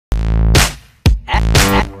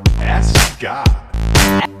Scott.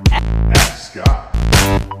 Ask Scott.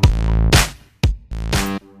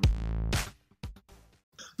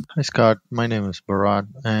 Hi, Scott. My name is Bharat,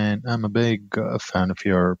 and I'm a big fan of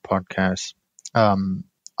your podcast.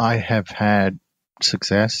 I have had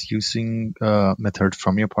success using methods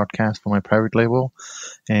from your podcast for my private label,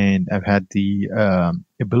 and I've had the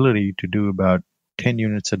ability to do about 10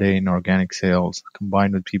 units a day in organic sales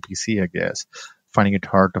combined with PPC, I guess. Finding it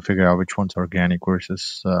hard to figure out which one's organic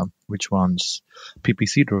versus which one's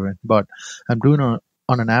PPC driven. But I'm doing on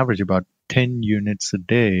an average about 10 units a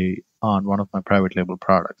day on one of my private label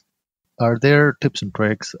products. Are there tips and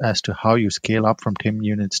tricks as to how you scale up from 10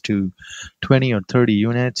 units to 20 or 30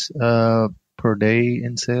 units per day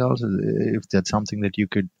in sales? If that's something that you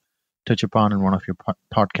could touch upon in one of your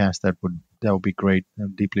podcasts, that would be great. I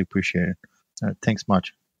deeply appreciate it. Thanks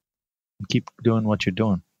much. Keep doing what you're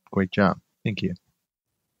doing. Great job. Thank you.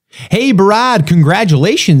 Hey, Bharat,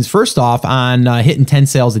 congratulations, first off, on hitting 10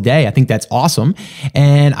 sales a day. I think that's awesome.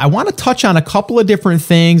 And I want to touch on a couple of different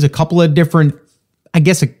things, a couple of different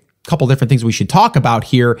things we should talk about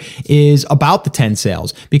here is about the 10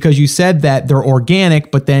 sales, because you said that they're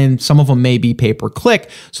organic, but then some of them may be pay-per-click.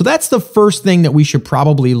 So that's the first thing that we should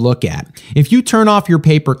probably look at. If you turn off your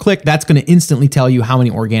pay-per-click, that's going to instantly tell you how many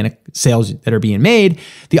organic sales that are being made.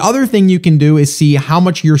 The other thing you can do is see how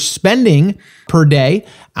much you're spending per day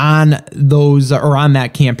on those or on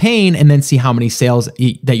that campaign, and then see how many sales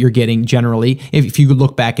that you're getting generally if you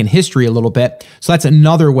look back in history a little bit. So that's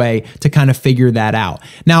another way to kind of figure that out.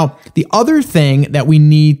 Now, the other thing that we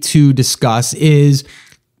need to discuss is,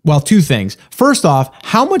 well, two things. First off,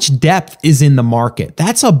 how much depth is in the market?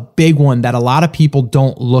 That's a big one that a lot of people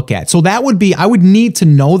don't look at. So that would be, I would need to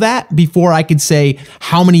know that before I could say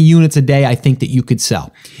how many units a day I think that you could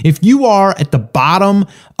sell. If you are at the bottom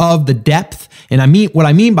of the depth, and what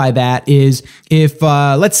I mean by that is if,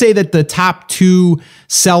 let's say that the top two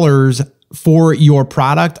sellers for your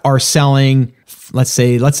product are selling, let's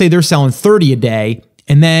say they're selling 30 a day.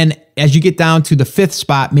 And then as you get down to the fifth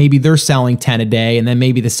spot, maybe they're selling 10 a day. And then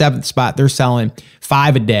maybe the seventh spot, they're selling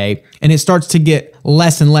 5 a day. And it starts to get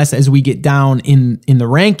less and less as we get down in the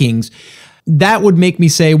rankings. That would make me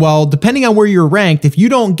say, well, depending on where you're ranked, if you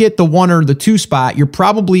don't get the 1 or the 2 spot, you're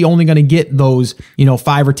probably only going to get those,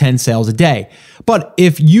 5 or 10 sales a day. But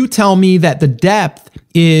if you tell me that the depth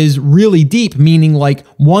is really deep, meaning like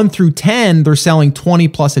 1 through 10, they're selling 20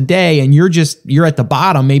 plus a day, and you're at the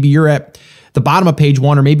bottom, maybe you're at the bottom of page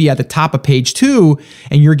 1 or maybe at the top of page 2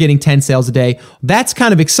 and you're getting 10 sales a day, that's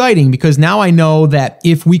kind of exciting, because now I know that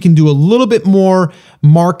if we can do a little bit more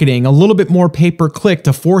marketing, a little bit more pay-per-click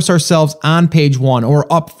to force ourselves on page 1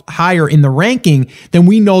 or up higher in the ranking, then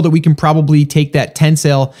we know that we can probably take that 10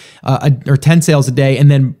 sales a day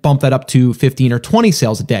and then bump that up to 15 or 20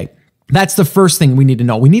 sales a day. That's the first thing we need to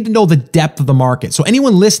know. We need to know the depth of the market. So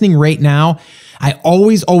anyone listening right now, I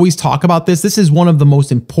always talk about this. This is one of the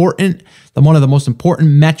most important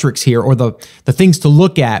metrics here, or the things to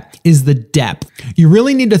look at, is the depth. You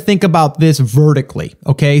really need to think about this vertically,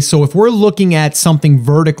 okay? So if we're looking at something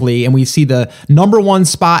vertically and we see the number 1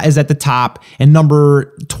 spot is at the top and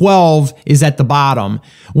number 12 is at the bottom,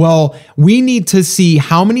 well, we need to see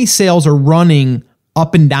how many sales are running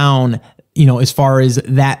up and down, as far as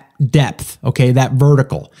that depth, okay, that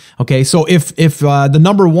vertical. Okay, so if the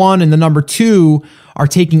number 1 and the number 2 are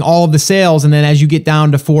taking all of the sales, and then as you get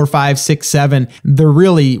down to 4, 5, 6, 7, they're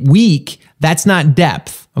really weak, that's not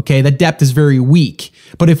depth. Okay, that depth is very weak.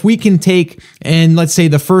 But if we can take, and let's say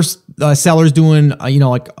the first seller's doing,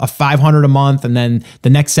 like a 500 a month, and then the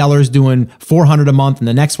next seller's doing 400 a month, and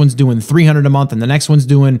the next one's doing 300 a month, and the next one's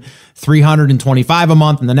doing 325 a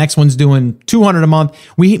month, and the next one's doing 200 a month.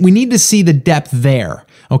 We need to see the depth there.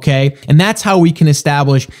 Okay. And that's how we can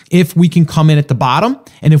establish if we can come in at the bottom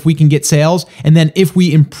and if we can get sales. And then if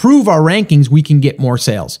we improve our rankings, we can get more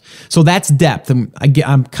sales. So that's depth. And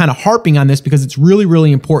I'm kind of harping on this because it's really,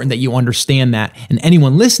 really important that you understand that. And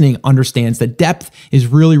anyone listening understands that depth is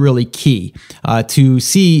really, really key to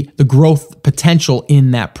see the growth potential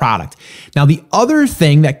in that product. Now, the other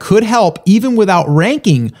thing that could help even without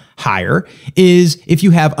ranking higher is if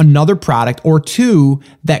you have another product or two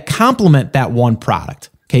that complement that one product.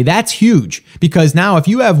 Okay, that's huge, because now if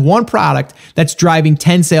you have one product that's driving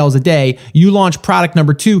 10 sales a day, you launch product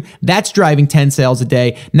number 2, that's driving 10 sales a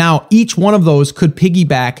day. Now, each one of those could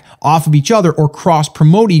piggyback off of each other or cross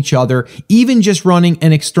promote each other, even just running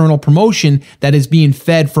an external promotion that is being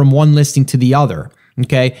fed from one listing to the other.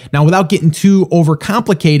 Okay. Now, without getting too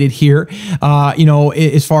overcomplicated here,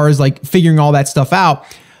 as far as like figuring all that stuff out,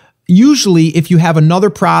 usually if you have another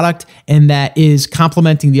product and that is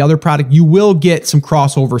complementing the other product, you will get some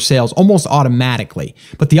crossover sales almost automatically.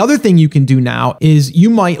 But the other thing you can do now is you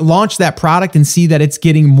might launch that product and see that it's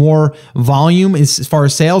getting more volume as far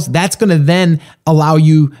as sales. That's going to then allow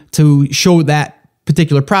you to show that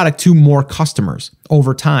particular product to more customers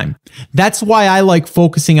over time. That's why I like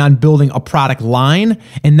focusing on building a product line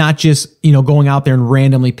and not just, going out there and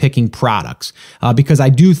randomly picking products, because I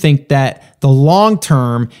do think that the long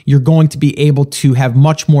term, you're going to be able to have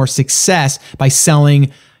much more success by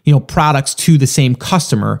selling, products to the same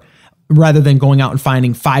customer, rather than going out and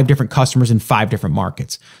finding 5 different customers in 5 different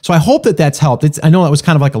markets. So I hope that that's helped. I know that was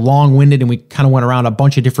kind of like a long-winded and we kind of went around a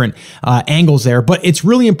bunch of different angles there, but it's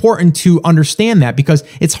really important to understand that, because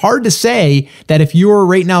it's hard to say that if you're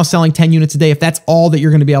right now selling 10 units a day, if that's all that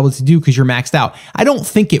you're going to be able to do because you're maxed out. I don't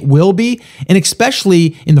think it will be. And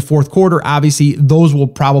especially in the fourth quarter, obviously those will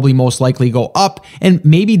probably most likely go up, and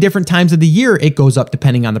maybe different times of the year it goes up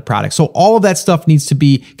depending on the product. So all of that stuff needs to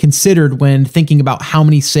be considered when thinking about how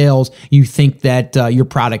many sales you think that your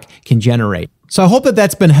product can generate. So I hope that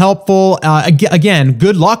that's been helpful. Again,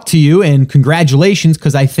 good luck to you and congratulations,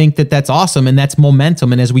 because I think that that's awesome and that's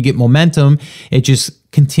momentum. And as we get momentum, it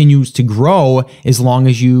just continues to grow as long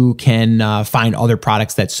as you can find other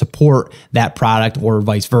products that support that product or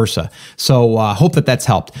vice versa. So hope that that's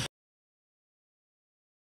helped.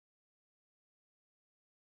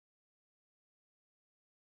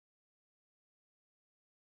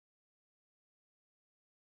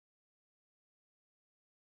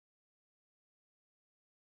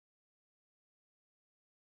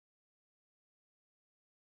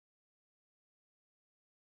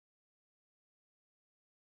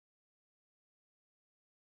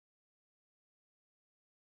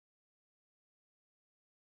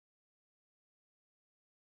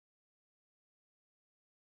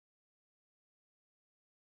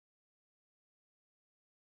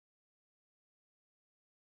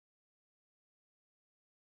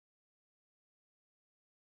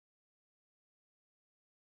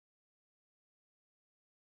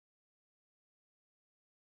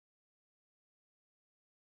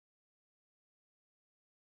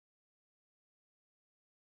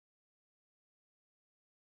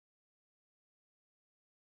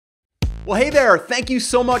 Well, hey there. Thank you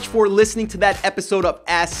so much for listening to that episode of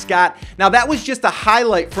Ask Scott. Now, that was just a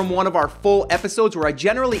highlight from one of our full episodes where I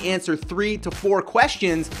generally answer 3 to 4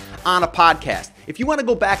 questions on a podcast. If you want to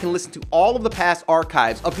go back and listen to all of the past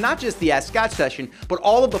archives of not just the Ask Scott session, but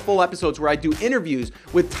all of the full episodes where I do interviews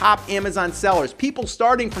with top Amazon sellers, people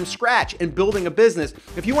starting from scratch and building a business,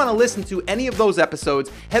 if you want to listen to any of those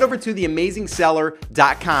episodes, head over to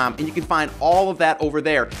theamazingseller.com and you can find all of that over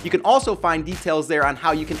there. You can also find details there on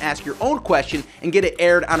how you can ask your own question and get it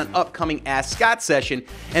aired on an upcoming Ask Scott session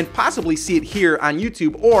and possibly see it here on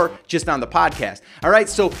YouTube or just on the podcast. All right,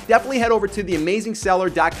 so definitely head over to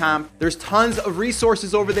theamazingseller.com. There's tons of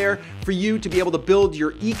resources over there for you to be able to build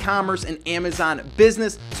your e-commerce and Amazon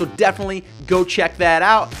business. So definitely go check that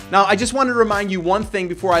out. Now, I just wanted to remind you one thing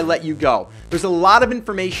before I let you go. There's a lot of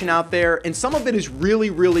information out there and some of it is really,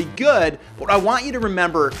 really good. But what I want you to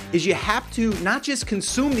remember is you have to not just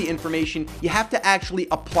consume the information, you have to actually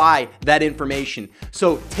apply that information.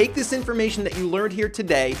 So take this information that you learned here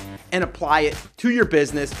today and apply it to your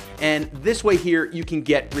business. And this way here, you can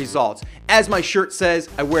get results. As my shirt says,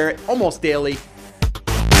 I wear it almost daily.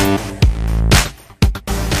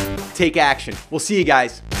 Take action. We'll see you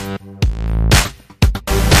guys.